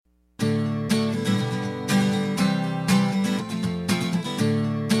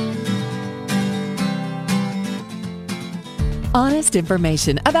Honest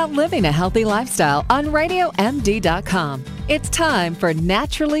information about living a healthy lifestyle on RadioMD.com. It's time for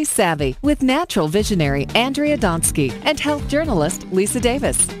Naturally Savvy with natural visionary Andrea Donsky and health journalist Lisa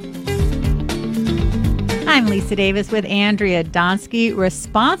Davis. I'm Lisa Davis with Andrea Donsky.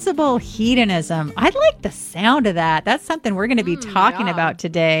 Responsible hedonism. I like the sound of that. That's something we're going to be talking about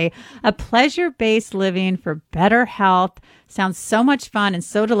today. A pleasure-based living for better health. Sounds so much fun and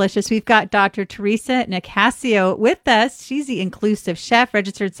so delicious. We've got Dr. Teresa Nicasio with us. She's the inclusive chef,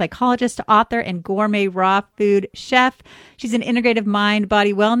 registered psychologist, author, and gourmet raw food chef. She's an integrative mind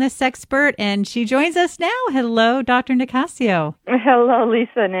body wellness expert, and she joins us now. Hello, Dr. Nicasio. Hello,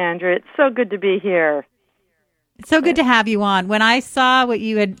 Lisa and Andrea. It's so good to be here. It's so good to have you on. When I saw what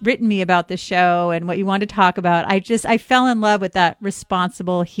you had written me about the show and what you wanted to talk about, I fell in love with that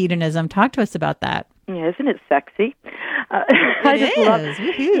responsible hedonism. Talk to us about that. Yeah, isn't it sexy? It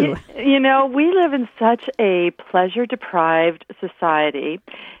is. You know, we live in such a pleasure-deprived society,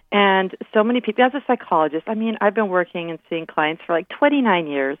 and so many people, as a psychologist, I mean, I've been working and seeing clients for like 29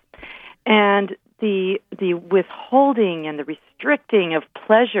 years, and the withholding and the restricting of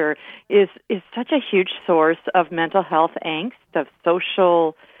pleasure is such a huge source of mental health angst, of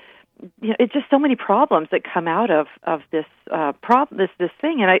social, it's just so many problems that come out of this this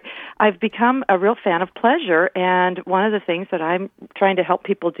thing. And I've become a real fan of pleasure, and one of the things that I'm trying to help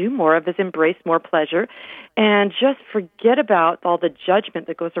people do more of is embrace more pleasure and just forget about all the judgment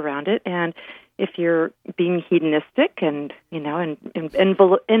that goes around it. And if you're being hedonistic and,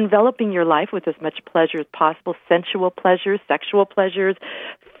 enveloping your life with as much pleasure as possible, sensual pleasures, sexual pleasures,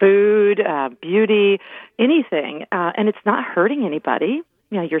 food, beauty, anything, and it's not hurting anybody,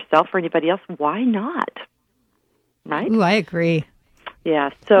 yourself or anybody else, why not? Right? Ooh, I agree.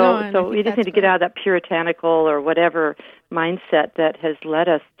 Yeah, so we just need to get out of that puritanical or whatever mindset that has led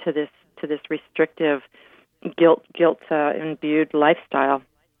us to this restrictive, guilt imbued lifestyle.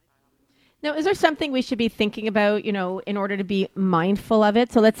 Now, is there something we should be thinking about, in order to be mindful of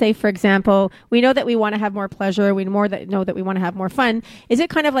it? So let's say, for example, we know that we want to have more pleasure. We know that we want to have more fun. Is it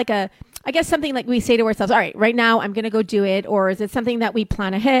kind of like something like we say to ourselves, all right, right now I'm going to go do it? Or is it something that we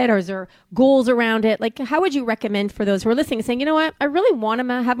plan ahead? Or is there goals around it? Like, how would you recommend for those who are listening saying, you know what, I really want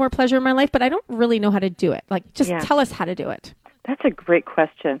to have more pleasure in my life, but I don't really know how to do it. Like, just tell us how to do it. That's a great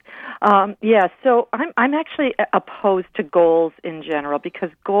question. So I'm actually opposed to goals in general because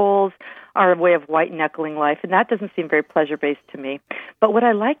goals are a way of white-knuckling life, and that doesn't seem very pleasure-based to me. But what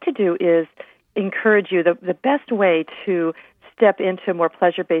I like to do is encourage you, the best way to step into more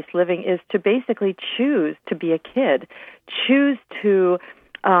pleasure-based living is to basically choose to be a kid, choose to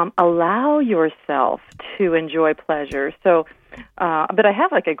allow yourself to enjoy pleasure. So, but I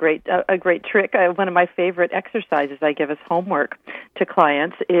have like a great trick. One of my favorite exercises I give as homework to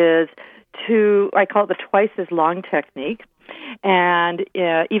clients is I call it the twice as long technique. And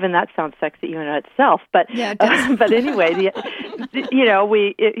even that sounds sexy even in itself. But yeah, it does. But anyway,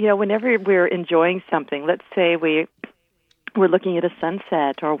 whenever we're enjoying something, let's say we're looking at a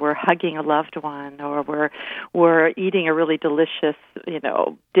sunset, or we're hugging a loved one, or we're eating a really delicious,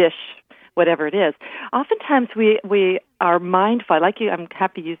 dish, whatever it is. Oftentimes we are mindful. I'm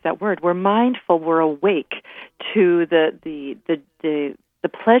happy to use that word. We're mindful. We're awake to the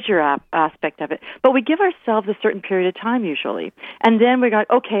pleasure aspect of it. But we give ourselves a certain period of time usually, and then we go,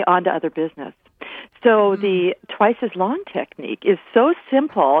 okay, on to other business. So the twice as long technique is so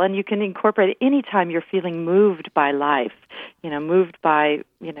simple, and you can incorporate it anytime you're feeling moved by life, moved by,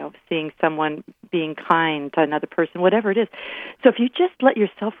 seeing someone being kind to another person, whatever it is. So if you just let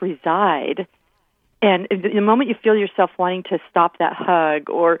yourself reside, and the moment you feel yourself wanting to stop that hug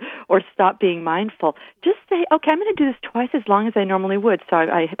or stop being mindful, just say, okay, I'm going to do this twice as long as I normally would. So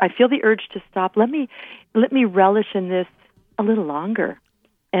I feel the urge to stop. Let me relish in this a little longer,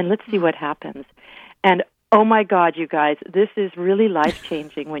 and let's see what happens. And oh my God, you guys, this is really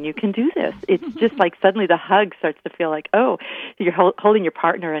life-changing when you can do this. It's just like suddenly the hug starts to feel like, oh, you're holding your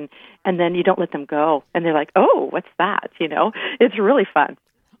partner, and then you don't let them go. And they're like, oh, what's that? It's really fun.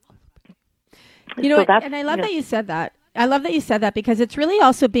 And I love that you said that. I love that you said that because it's really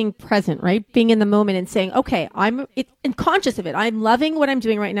also being present, right? Being in the moment and saying, okay, I'm conscious of it. I'm loving what I'm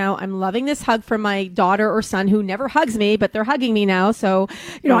doing right now. I'm loving this hug from my daughter or son who never hugs me, but they're hugging me now. So,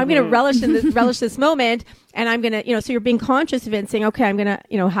 I'm going to relish this moment, and I'm going to, so you're being conscious of it and saying, okay, I'm going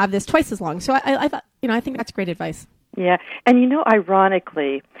to, have this twice as long. So I thought, I think that's great advice. Yeah. And,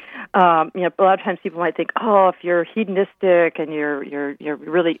 ironically, a lot of times people might think, oh, if you're hedonistic and you're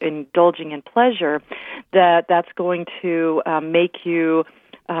really indulging in pleasure, that's going to make you,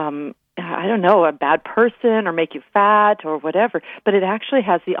 I don't know, a bad person or make you fat or whatever. But it actually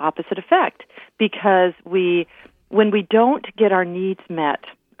has the opposite effect because we when we don't get our needs met,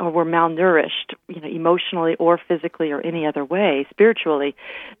 or we're malnourished, emotionally or physically or any other way, spiritually,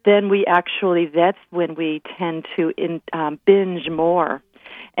 then that's when we tend to binge more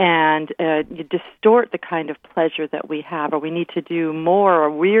and distort the kind of pleasure that we have, or we need to do more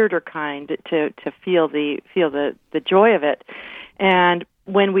or weirder kind to feel the joy of it. And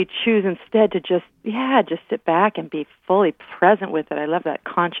when we choose instead to just sit back and be fully present with it, I love that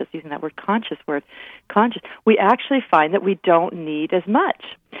using that word conscious, we actually find that we don't need as much.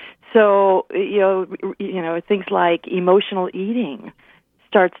 So, things like emotional eating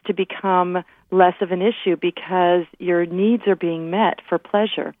starts to become less of an issue because your needs are being met for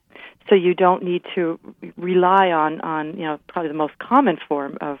pleasure. So you don't need to rely on probably the most common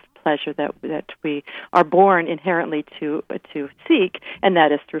form of pleasure that we are born inherently to seek, and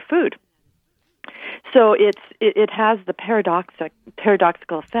that is through food. So it has the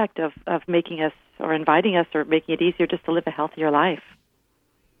paradoxical effect of making us, or inviting us, or making it easier just to live a healthier life.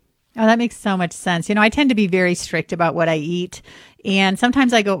 Oh, that makes so much sense. I tend to be very strict about what I eat, and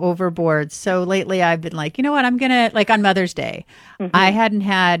sometimes I go overboard. So lately I've been like, you know what, I'm going to, like on Mother's Day, I hadn't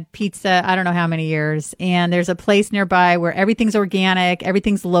had pizza, I don't know how many years. And there's a place nearby where everything's organic,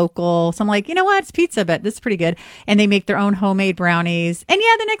 everything's local. So I'm like, you know what, it's pizza, but this is pretty good. And they make their own homemade brownies. And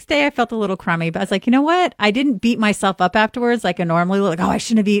the next day I felt a little crummy, but I was like, you know what, I didn't beat myself up afterwards like I normally would. Like, oh, I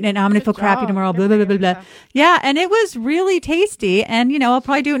shouldn't have eaten it. Now I'm going to feel crappy tomorrow. Blah, blah, blah, blah, blah. Yeah. And it was really tasty. And, I'll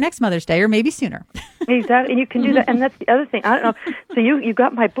probably do it next Mother's Day or maybe sooner. Exactly. And you can do that. And that's the other thing. I don't know. So you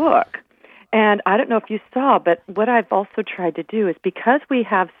got my book, and I don't know if you saw, but what I've also tried to do is, because we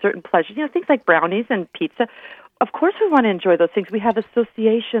have certain pleasures, things like brownies and pizza, of course we want to enjoy those things. We have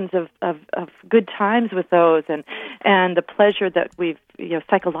associations of good times with those, and the pleasure that we've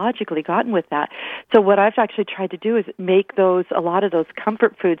psychologically gotten with that. So what I've actually tried to do is make a lot of those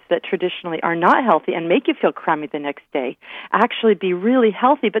comfort foods that traditionally are not healthy and make you feel crummy the next day, actually be really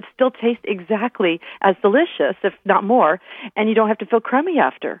healthy but still taste exactly as delicious, if not more, and you don't have to feel crummy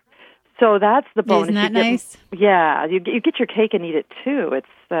after. So that's the bonus. Isn't that nice? Yeah, you get your cake and eat it too. It's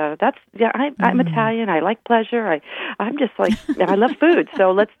I'm Italian. I like pleasure. I'm just like, I love food.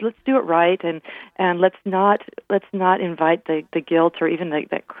 So let's do it right, and let's not invite the guilt or even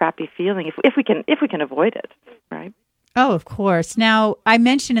that crappy feeling if we can avoid it, right? Oh, of course. Now, I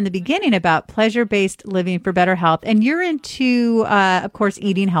mentioned in the beginning about pleasure-based living for better health, and you're into, of course,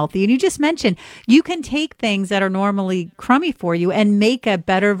 eating healthy. And you just mentioned you can take things that are normally crummy for you and make a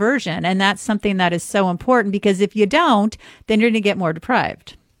better version. And that's something that is so important, because if you don't, then you're going to get more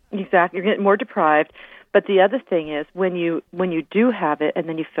deprived. Exactly. You're getting more deprived. But the other thing is, when you do have it and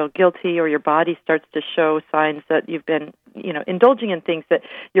then you feel guilty, or your body starts to show signs that you've been indulging in things that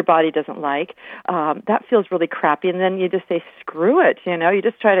your body doesn't like, that feels really crappy. And then you just say, screw it. You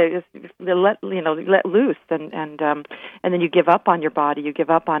just try to let loose, and then you give up on your body. You give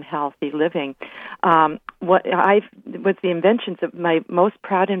up on healthy living. With the inventions of my most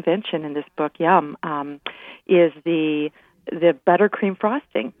proud invention in this book, Yum, is the buttercream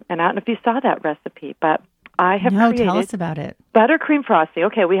frosting. And I don't know if you saw that recipe, but I have created... tell us about it. Buttercream frosting.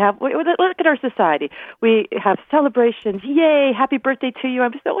 Okay, look at our society. We have celebrations. Yay, happy birthday to you.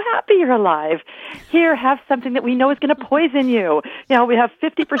 I'm so happy you're alive. Here, have something that we know is going to poison you. We have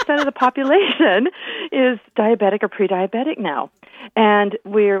 50% of the population is diabetic or pre-diabetic now. And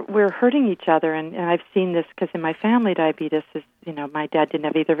we're hurting each other, and I've seen this because in my family, diabetes is, my dad didn't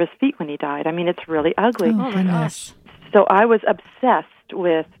have either of his feet when he died. I mean, it's really ugly. Oh, goodness. So I was obsessed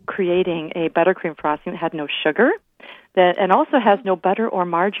with creating a buttercream frosting that had no sugar, and also has no butter or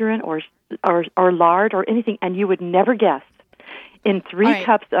margarine or lard or anything, and you would never guess. In 3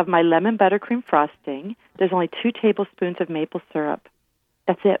 cups of my lemon buttercream frosting, there's only 2 tablespoons of maple syrup.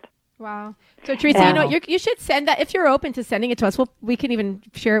 That's it. Wow. So Teresa, you should send that if you're open to sending it to us. We can even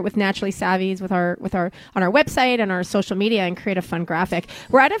share it with Naturally Savvies with our on our website and our social media and create a fun graphic.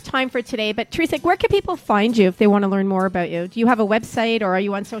 We're out of time for today, but Teresa, where can people find you if they want to learn more about you? Do you have a website, or are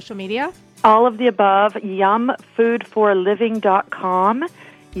you on social media? All of the above. Yumfoodforliving.com.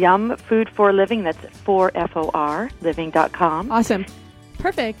 Yum Food for Living. That's FOR living.com. Awesome.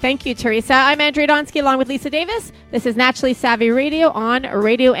 Perfect. Thank you, Teresa. I'm Andrea Donsky along with Lisa Davis. This is Naturally Savvy Radio on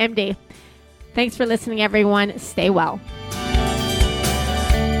Radio MD. Thanks for listening, everyone. Stay well.